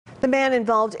The man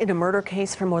involved in a murder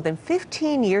case from more than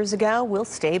 15 years ago will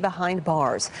stay behind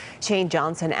bars. Shane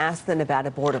Johnson asked the Nevada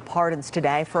Board of Pardons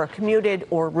today for a commuted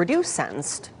or reduced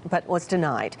sentence, but was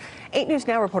denied. 8 News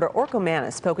Now reporter Orko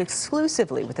Manna spoke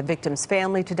exclusively with the victim's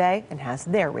family today and has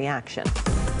their reaction.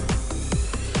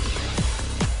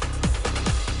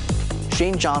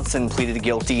 Shane Johnson pleaded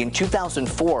guilty in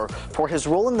 2004 for his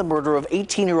role in the murder of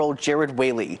 18-year-old Jared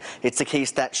Whaley. It's a case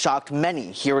that shocked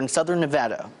many here in southern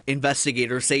Nevada.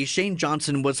 Investigators say Shane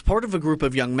Johnson was part of a group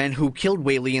of young men who killed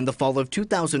Whaley in the fall of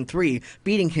 2003,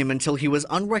 beating him until he was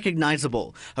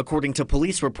unrecognizable. According to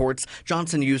police reports,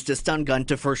 Johnson used a stun gun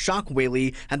to first shock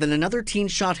Whaley, and then another teen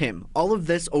shot him. All of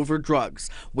this over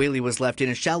drugs. Whaley was left in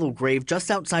a shallow grave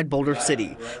just outside Boulder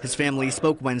City. His family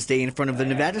spoke Wednesday in front of the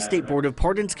Nevada State Board of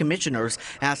Pardons commissioners,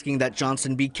 asking that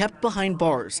Johnson be kept behind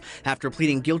bars. After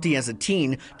pleading guilty as a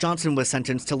teen, Johnson was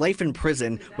sentenced to life in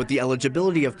prison with the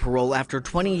eligibility of parole after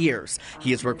 20 years.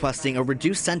 He is requesting a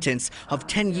reduced sentence of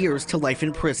 10 years to life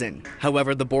in prison.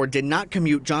 However, the board did not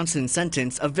commute Johnson's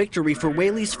sentence, a victory for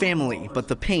Whaley's family, but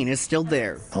the pain is still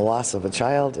there. The loss of a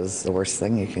child is the worst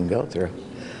thing you can go through.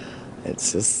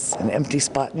 It's just an empty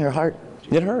spot in your heart.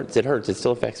 It hurts. It hurts. It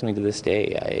still affects me to this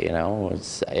day.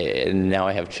 And now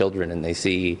I have children, and they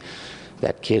see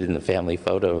that kid in the family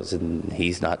photos, and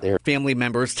he's not there. Family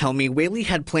members tell me Whaley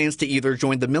had plans to either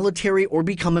join the military or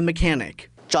become a mechanic.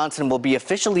 Johnson will be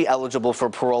officially eligible for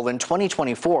parole in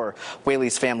 2024.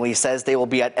 Whaley's family says they will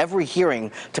be at every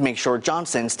hearing to make sure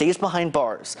Johnson stays behind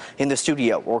bars. In the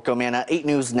studio, Orko Manna, 8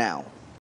 News Now.